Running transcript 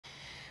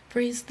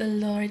Praise the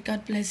Lord.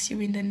 God bless you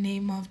in the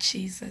name of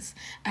Jesus.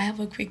 I have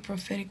a quick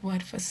prophetic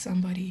word for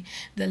somebody.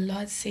 The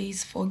Lord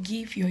says,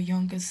 forgive your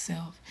younger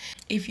self.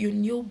 If you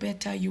knew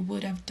better, you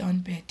would have done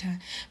better.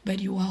 But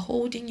you are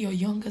holding your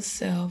younger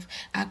self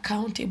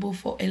accountable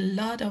for a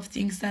lot of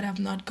things that have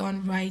not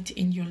gone right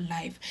in your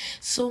life.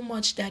 So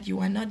much that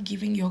you are not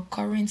giving your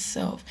current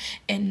self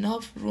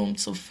enough room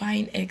to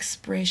find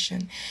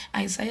expression.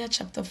 Isaiah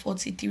chapter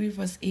 43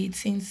 verse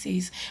 18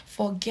 says,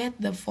 forget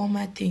the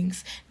former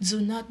things.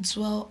 Do not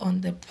dwell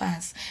on the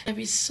past. There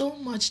is so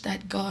much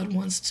that God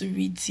wants to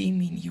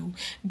redeem in you.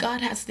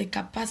 God has the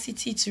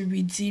capacity to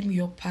redeem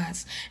your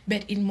past,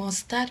 but it must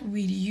start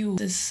with you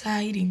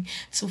deciding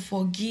to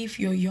forgive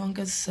your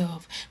younger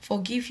self.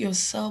 Forgive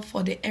yourself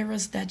for the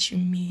errors that you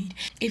made.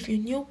 If you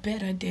knew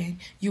better then,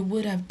 you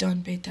would have done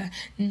better.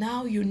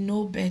 Now you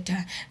know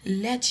better.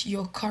 Let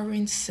your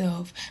current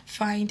self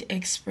find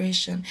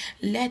expression.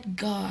 Let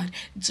God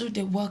do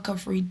the work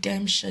of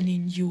redemption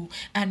in you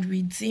and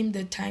redeem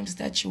the times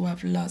that you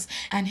have lost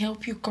and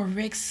help you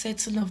correct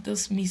certain of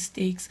those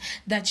mistakes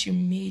that you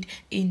made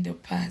in the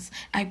past.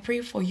 I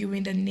pray for you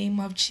in the name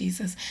of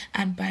Jesus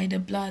and by the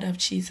blood of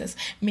Jesus.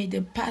 May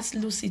the past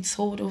lose its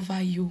hold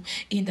over you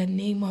in the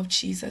name of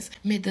Jesus.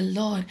 May the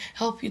Lord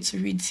help you to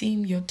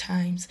redeem your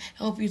times,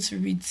 help you to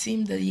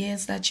redeem the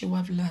years that you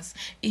have lost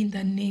in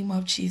the name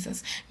of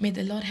Jesus. May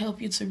the Lord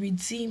help you to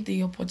redeem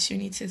the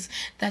opportunities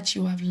that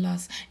you have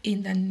lost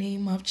in the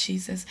name of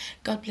Jesus.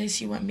 God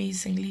bless you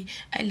amazingly.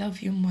 I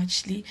love you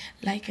muchly.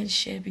 Like and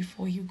share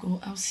before you go.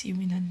 I'll see you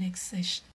in the next session.